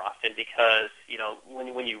cloud more often, because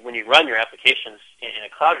when you run your applications in a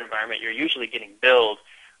cloud environment, you're usually getting billed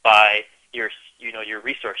by your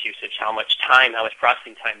resource usage, how much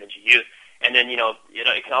processing time did you use, and then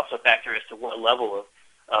it can also factor as to what level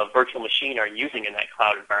of virtual machine are you using in that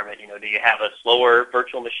cloud environment. Do you have a slower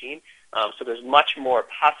virtual machine? So there's much more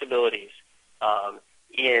possibilities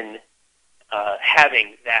in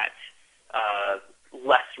having that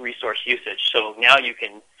less resource usage. So now you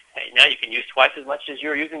can use twice as much as you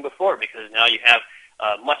were using before, because now you have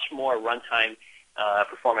much more runtime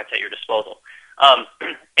performance at your disposal.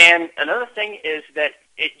 And another thing is that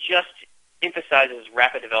it just emphasizes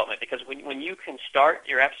rapid development, because when you can start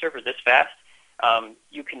your app server this fast,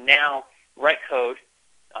 you can now write code,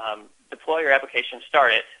 deploy your application,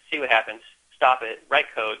 start it, see what happens, stop it, write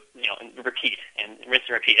code, and repeat, and rinse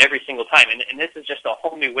and repeat every single time. And this is just a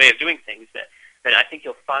whole new way of doing things that I think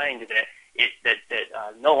you'll find that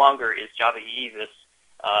no longer is Java EE this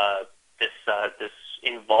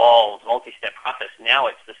involved multi-step process. Now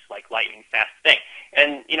it's this like lightning fast thing.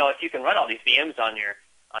 And if you can run all these VMs on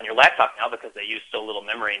your laptop now, because they use so little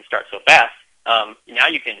memory and start so fast, now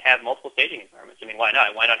you can have multiple staging environments. I mean, why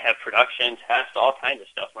not? Why not have production, test, all kinds of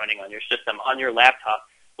stuff running on your system, on your laptop,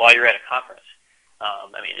 while you're at a conference?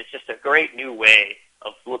 It's just a great new way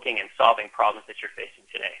of looking and solving problems that you're facing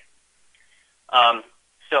today.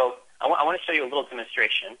 So I want to show you a little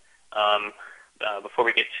demonstration before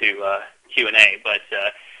we get to Q&A. But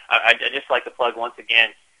I'd just like to plug once again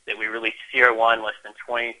that we released CR1 less than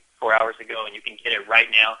 24 hours ago, and you can get it right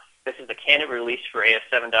now. This is the candidate release for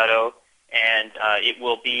AS7.0, and it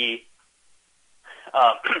will be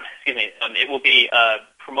it will be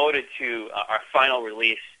promoted to our final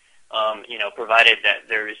release, provided that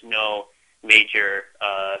there is no major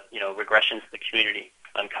regressions the community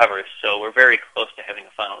uncovers. So we're very close to having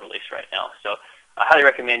a final release right now. So I highly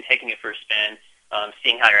recommend taking it for a spin,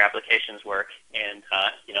 seeing how your applications work, and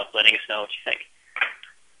letting us know what you think.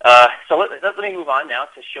 So let me move on now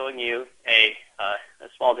to showing you a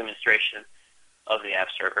small demonstration of the app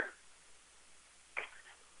server.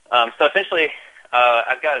 So essentially,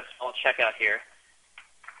 I've got a small checkout here,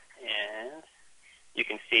 and you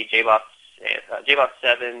can see JBoss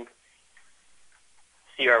 7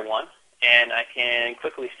 CR1, and I can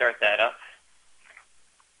quickly start that up.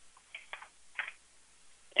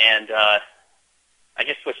 And I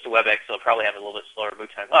just switched to WebEx, so it'll probably have a little bit slower boot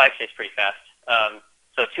time. Oh, actually, it's pretty fast.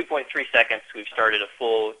 So 2.3 seconds, we've started a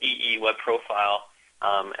full EE web profile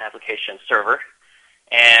application server.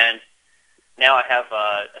 And now I have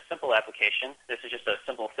a simple application. This is just a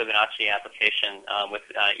simple Fibonacci application with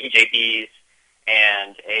EJBs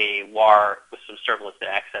and a WAR with some servlets that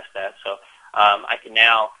access that. So I can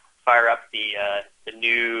now fire up the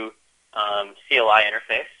new CLI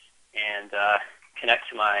interface and connect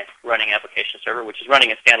to my running application server, which is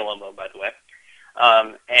running in standalone mode, by the way.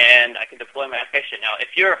 And I can deploy my application. Now, if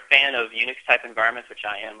you're a fan of Unix-type environments, which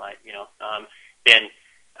I am, then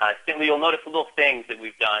you'll notice little things that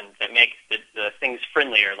we've done that make the things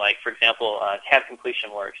friendlier. Like, for example, tab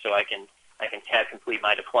completion works. So I can tab complete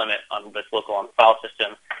my deployment on this local on the file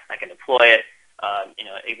system. I can deploy it.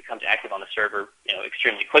 It becomes active on the server,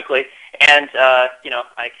 extremely quickly. And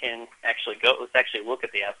I can actually go. Let's actually look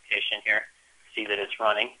at the application here, see that it's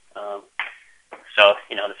running. So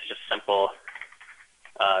this is just simple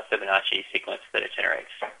Fibonacci sequence that it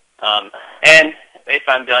generates. And if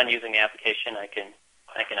I'm done using the application, I can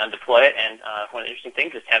undeploy it. And one of the interesting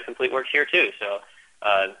things is tab complete works here too. So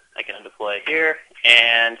I can undeploy it here,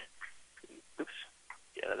 and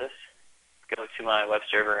get out of this, go to my web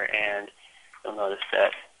server, and you'll notice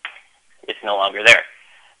that it's no longer there.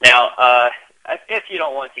 Now, if you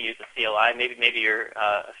don't want to use the CLI, maybe you're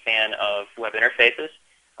a fan of web interfaces,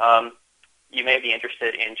 you may be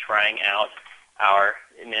interested in trying out our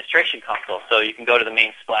administration console. So you can go to the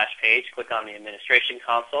main splash page, click on the administration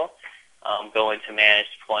console, go into manage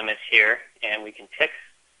deployments here, and we can pick,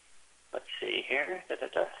 let's see here,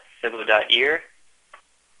 Fibo.ear,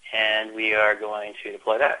 and we are going to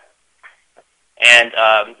deploy that. And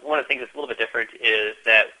one of the things that's a little bit different is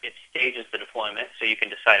that it stages the deployment, so you can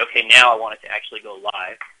decide, okay, now I want it to actually go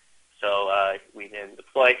live. So we then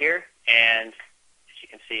deploy here, and as you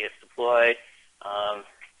can see, it's deployed.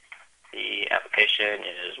 The application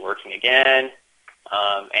is working again,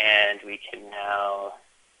 and we can now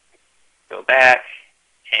go back,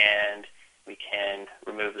 and we can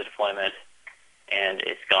remove the deployment and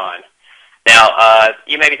it's gone. Now,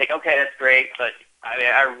 you may be thinking, okay, that's great, but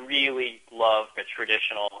I really love the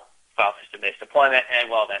traditional file system-based deployment, and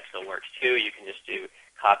well, that still works too. You can just do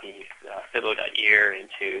copy fibo.ear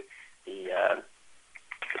into the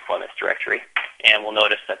deployments directory, and we'll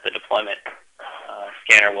notice that the deployment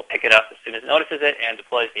scanner will pick it up as soon as it notices it and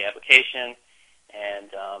deploys the application. And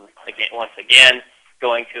once again,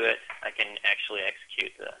 going to it, I can actually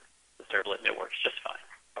execute the servlet, and it works just fine.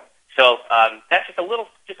 So that's just a little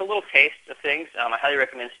taste of things. I highly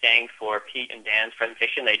recommend staying for Pete and Dan's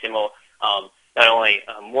presentation. They demo not only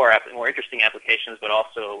more interesting applications, but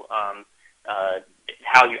also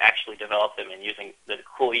how you actually develop them and using the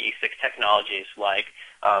cool EE6 technologies like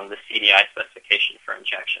the CDI specification for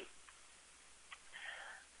injection.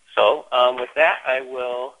 So with that, I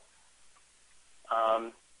will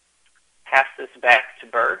pass this back to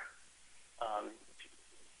Bird.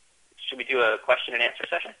 Should we do a question and answer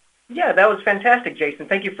session? Yeah, that was fantastic, Jason.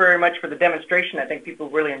 Thank you very much for the demonstration. I think people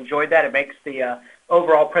really enjoyed that. It makes the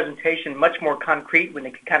overall presentation much more concrete when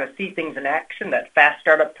they can kind of see things in action, that fast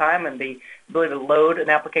startup time and the ability to load an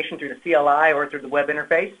application through the CLI or through the web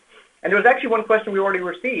interface. And there was actually one question we already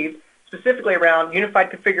received, specifically around unified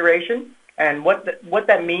configuration and what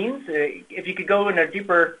that means. If you could go in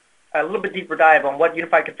a little bit deeper dive on what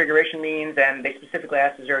unified configuration means, and they specifically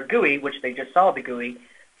asked, is there a GUI, which they just saw the GUI,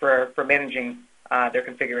 for managing their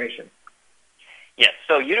configuration? Yes,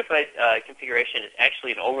 so unified configuration is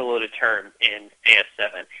actually an overloaded term in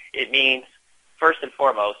AS7. It means, first and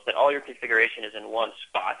foremost, that all your configuration is in one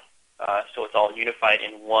spot, so it's all unified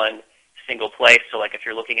in one single place. So like if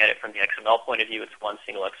you're looking at it from the XML point of view, it's one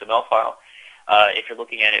single XML file. If you're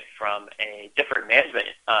looking at it from a different management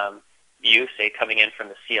view, say coming in from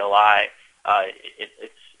the CLI,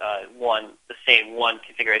 it's the same one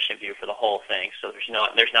configuration view for the whole thing. So there's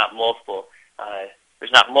not multiple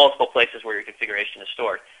places where your configuration is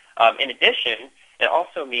stored. In addition, it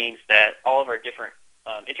also means that all of our different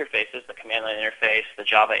interfaces, the command line interface, the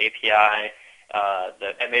Java API,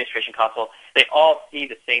 the administration console, they all see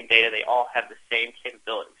the same data. They all have the same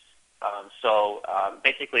capabilities. So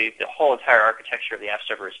basically, the whole entire architecture of the app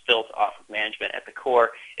server is built off of management at the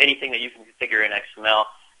core. Anything that you can configure in XML,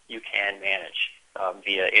 you can manage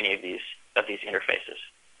via any of these interfaces.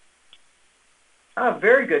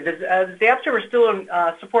 Very good. Does the app server still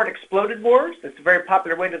support exploded wars? It's a very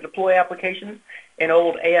popular way to deploy applications in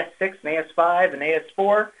old AS6 and AS5 and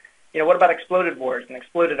AS4. What about exploded wars and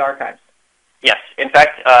exploded archives? Yes. In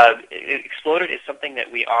fact, exploded is something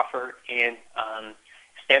that we offer in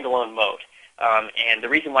standalone mode. And the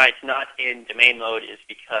reason why it's not in domain mode is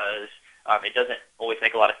because it doesn't always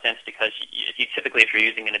make a lot of sense, because typically if you're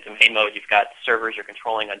using in a domain mode, you've got servers you're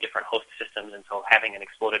controlling on different host systems, and so having an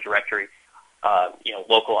exploded directory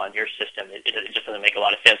local on your system, it just doesn't make a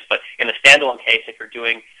lot of sense. But in the standalone case, if you're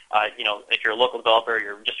doing, if you're a local developer,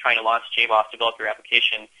 you're just trying to launch JBoss, develop your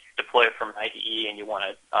application, deploy it from an IDE, and you want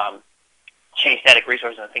to change static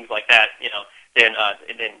resources and things like that, then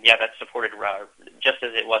yeah, that's supported just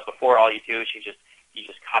as it was before. All you do is you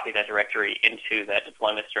just copy that directory into that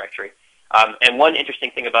deployments directory. And one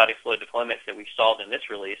interesting thing about exploded deployments that we've solved in this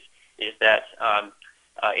release is that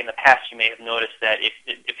in the past, you may have noticed that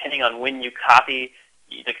depending on when you copy,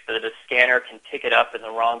 the scanner can pick it up in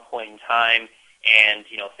the wrong point in time, and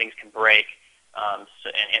things can break.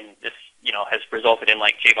 And this has resulted in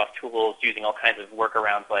like JBoss tools using all kinds of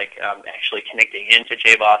workarounds, like actually connecting into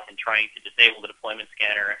JBoss and trying to disable the deployment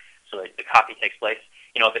scanner so that the copy takes place.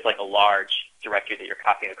 If it's like a large directory that you're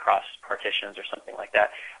copying across partitions or something like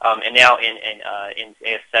that. And now in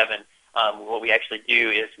AS7, what we actually do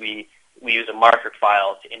is we use a marker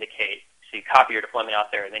file to indicate, so you copy your deployment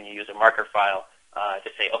out there, and then you use a marker file to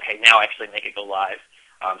say, okay, now actually make it go live.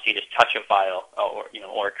 So you just touch a file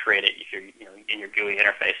or create it if you're in your GUI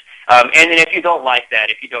interface. And then if you don't like that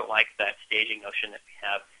staging notion that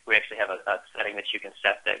we actually have a setting that you can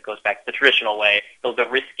set that goes back to the traditional way. A little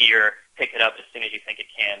bit riskier, pick it up as soon as you think it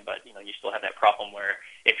can, but you still have that problem where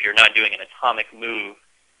if you're not doing an atomic move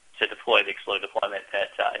to deploy the exploded deployment, that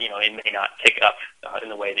it may not pick up in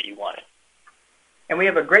the way that you want it. And we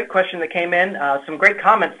have a great question that came in, some great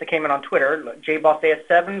comments that came in on Twitter. JBoss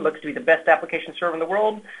AS7 looks to be the best application server in the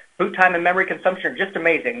world. Boot time and memory consumption are just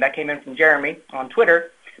amazing. That came in from Jeremy on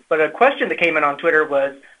Twitter. But a question that came in on Twitter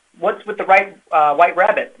was, what's with the white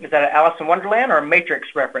rabbit? Is that an Alice in Wonderland or a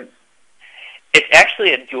Matrix reference? It's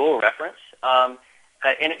actually a dual reference.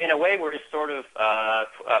 In a way, we're just sort of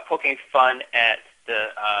poking fun at the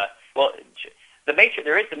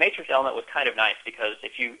Matrix. The Matrix element was kind of nice, because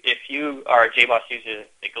if you are a JBoss user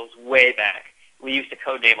that goes way back, we used to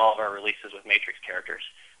code name all of our releases with Matrix characters.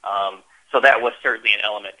 So that was certainly an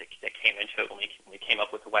element that came into it when we came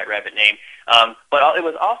up with the White Rabbit name. But it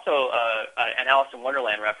was also an Alice in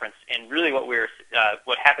Wonderland reference. And really,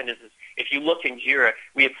 what happened is if you look in Jira,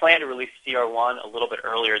 we had planned to release CR1 a little bit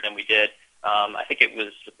earlier than we did. I think it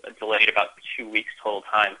was delayed about 2 weeks total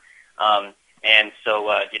time. And so,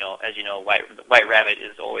 as you know, White Rabbit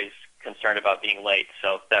is always concerned about being late.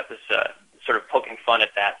 So that was sort of poking fun at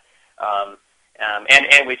that.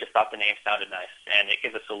 And we just thought the name sounded nice, and it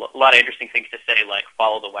gives us a lot of interesting things to say, like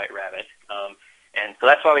follow the White Rabbit. And so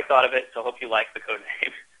that's why we thought of it. So I hope you like the code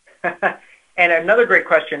name. And another great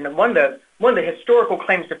question. One of the historical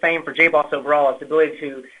claims to fame for JBoss overall is the ability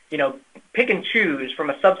to, pick and choose from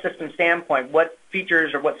a subsystem standpoint what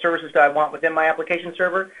features or what services do I want within my application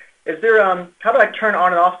server. Is there how do I turn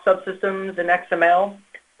on and off subsystems in XML?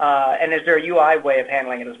 And is there a UI way of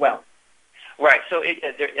handling it as well? Right. So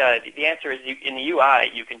the answer is in the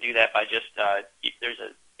UI you can do that by just there's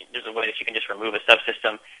a way that you can just remove a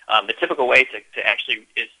subsystem. The typical way to actually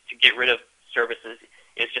is to get rid of services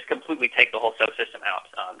is just completely take the whole subsystem out.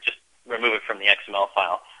 Just remove it from the XML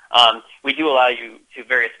file. We do allow you to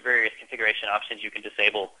various configuration options. You can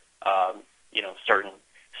disable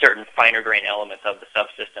certain finer grain elements of the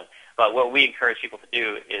subsystem. But what we encourage people to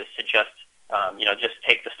do is to just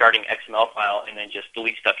take the starting XML file and then just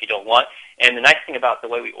delete stuff you don't want. And the nice thing about the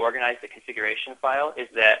way we organize the configuration file is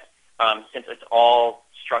that since it's all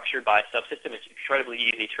structured by subsystem, it's incredibly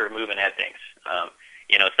easy to remove and add things.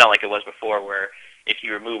 It's not like it was before where if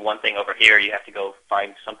you remove one thing over here, you have to go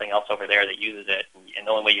find something else over there that uses it. And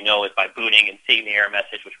the only way you know is by booting and seeing the error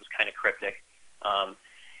message, which was kind of cryptic.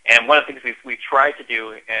 And one of the things we've tried to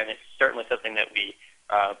do, and it's certainly something that we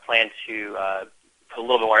plan to put a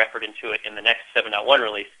little bit more effort into it in the next 7.1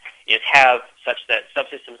 release, is have such that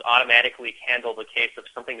subsystems automatically handle the case of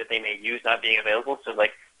something that they may use not being available. So,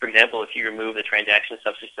 like, for example, if you remove the transaction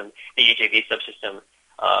subsystem, the EJB subsystem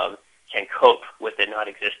can cope with it not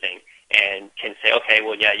existing and can say, okay,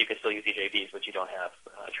 well, yeah, you can still use EJBs, but you don't have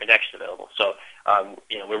transactions available. So,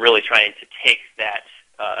 we're really trying to take that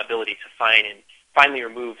ability to finally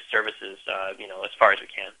remove services, as far as we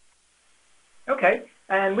can. Okay,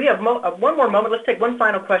 and we have one more moment. Let's take one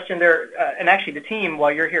final question there, and actually the team,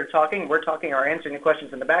 while you're here talking, we're talking or answering the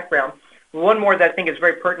questions in the background. One more that I think is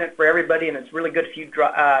very pertinent for everybody, and it's really good if you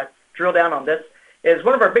drill down on this, is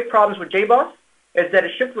one of our big problems with JBoss is that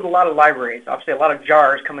it ships with a lot of libraries. Obviously, a lot of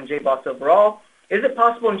jars come in JBoss overall. Is it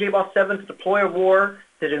possible in JBoss 7 to deploy a WAR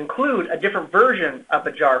to include a different version of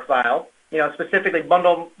a jar file, specifically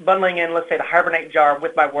bundling in, let's say, the Hibernate jar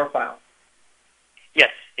with my WAR file?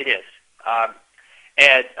 Yes, it is.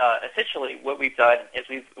 And essentially what we've done is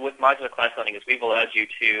with modular class loading is we've allowed you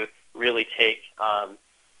to really take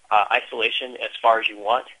isolation as far as you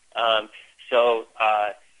want. So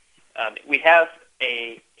we have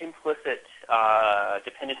a implicit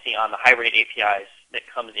dependency on the Hibernate APIs that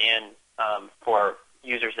comes in for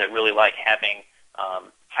users that really like having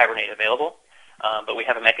Hibernate available. But we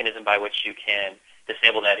have a mechanism by which you can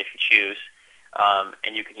disable that if you choose,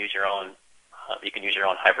 and you can use your own.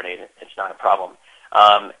 Hibernate. It's not a problem.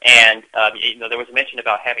 There was a mention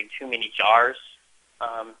about having too many jars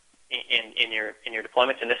in your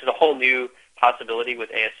deployments, and this is a whole new possibility with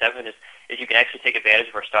AS7. Is you can actually take advantage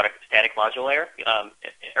of our static module layer.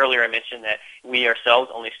 Earlier I mentioned that we ourselves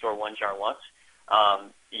only store one jar once.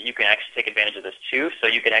 You can actually take advantage of this too. So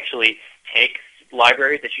you can actually take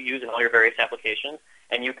libraries that you use in all your various applications,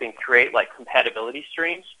 and you can create like compatibility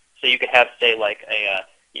streams. So you could have, say, like a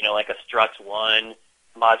struts1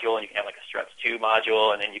 module, and you can have like a struts2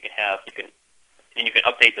 module, and then you can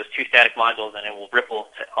update those two static modules, and it will ripple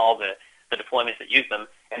to all the deployments that use them.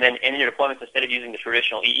 And then in your deployments, instead of using the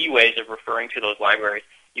traditional EE ways of referring to those libraries,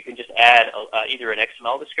 you can just add either an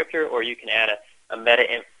XML descriptor, or you can add a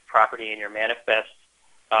meta-inf property in your manifest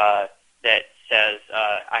that says,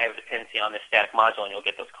 I have a dependency on this static module, and you'll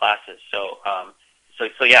get those classes.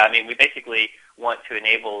 So yeah, I mean, we basically want to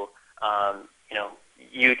enable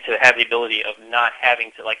you to have the ability of not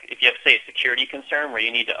having to, like, if you have, say, a security concern where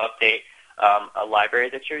you need to update a library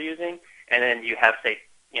that you're using, and then you have, say,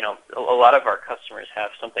 a lot of our customers have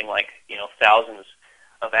something like, thousands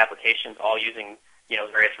of applications all using,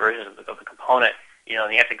 various versions of the component,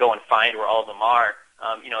 and you have to go and find where all of them are.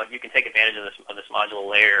 You can take advantage of this modular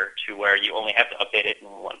layer to where you only have to update it in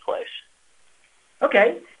one place.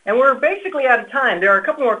 Okay, and we're basically out of time. There are a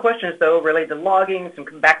couple more questions, though, related to logging, some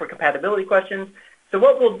backward compatibility questions. So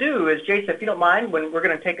what we'll do is, Jason, if you don't mind, we're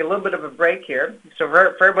going to take a little bit of a break here. So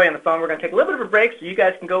for everybody on the phone, we're going to take a little bit of a break so you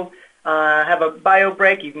guys can go have a bio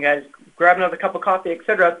break. You can guys grab another cup of coffee,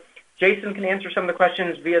 etc. Jason can answer some of the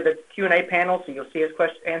questions via the Q&A panel, so you'll see his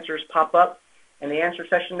answers pop up. in the answer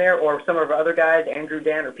session there, or some of our other guys, Andrew,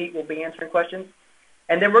 Dan, or Pete, will be answering questions.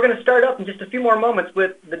 And then we're going to start up in just a few more moments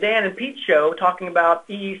with the Dan and Pete show, talking about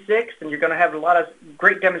EE6, and you're going to have a lot of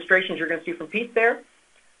great demonstrations you're going to see from Pete there.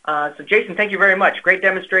 So Jason, thank you very much. Great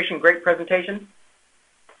demonstration, great presentation.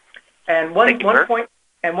 And one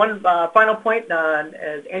final point,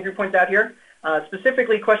 as Andrew points out here,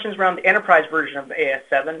 specifically questions around the enterprise version of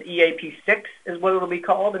AS7. EAP6 is what it will be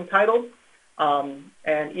called and titled. And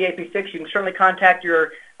EAP6, you can certainly contact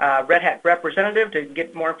your Red Hat representative to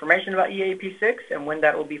get more information about EAP6 and when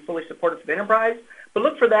that will be fully supported for the enterprise. But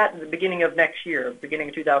look for that at the beginning of next year, beginning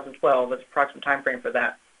of 2012. That's the approximate time frame for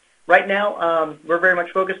that. Right now, we're very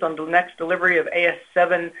much focused on the next delivery of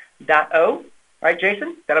AS7.0. Right,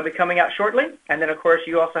 Jason? That'll be coming out shortly. And then, of course,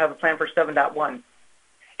 you also have a plan for 7.1.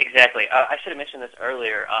 Exactly. I should have mentioned this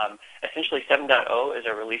earlier. Essentially, 7.0 is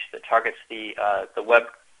a release that targets the web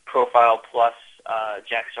profile plus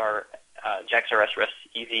JAX-RS REST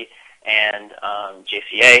Easy and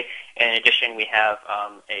JCA. And in addition, we have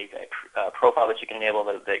a profile that you can enable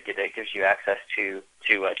that gives you access to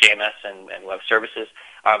JMS and web services.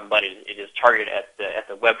 But it is targeted at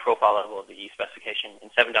the web profile level of the E specification. In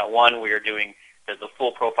 7.1, we are doing the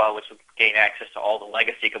full profile, which will gain access to all the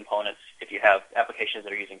legacy components if you have applications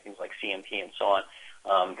that are using things like CMP and so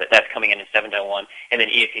on. That's coming in 7.1, and then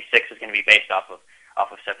EAP6 is going to be based off of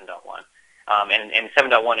 7.1. And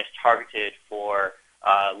 7.1 is targeted for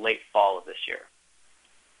late fall of this year.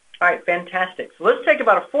 All right, fantastic. So let's take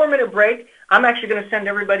about a 4-minute break. I'm actually going to send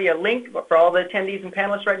everybody a link for all the attendees and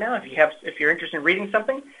panelists right now if you're interested in reading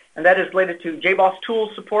something, and that is related to JBoss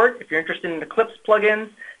Tools support. If you're interested in Eclipse plugins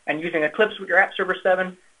and using Eclipse with your App Server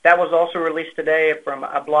 7, that was also released today from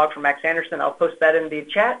a blog from Max Anderson. I'll post that in the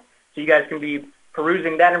chat so you guys can be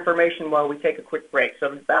perusing that information while we take a quick break.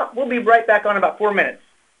 So we'll be right back on in about 4 minutes.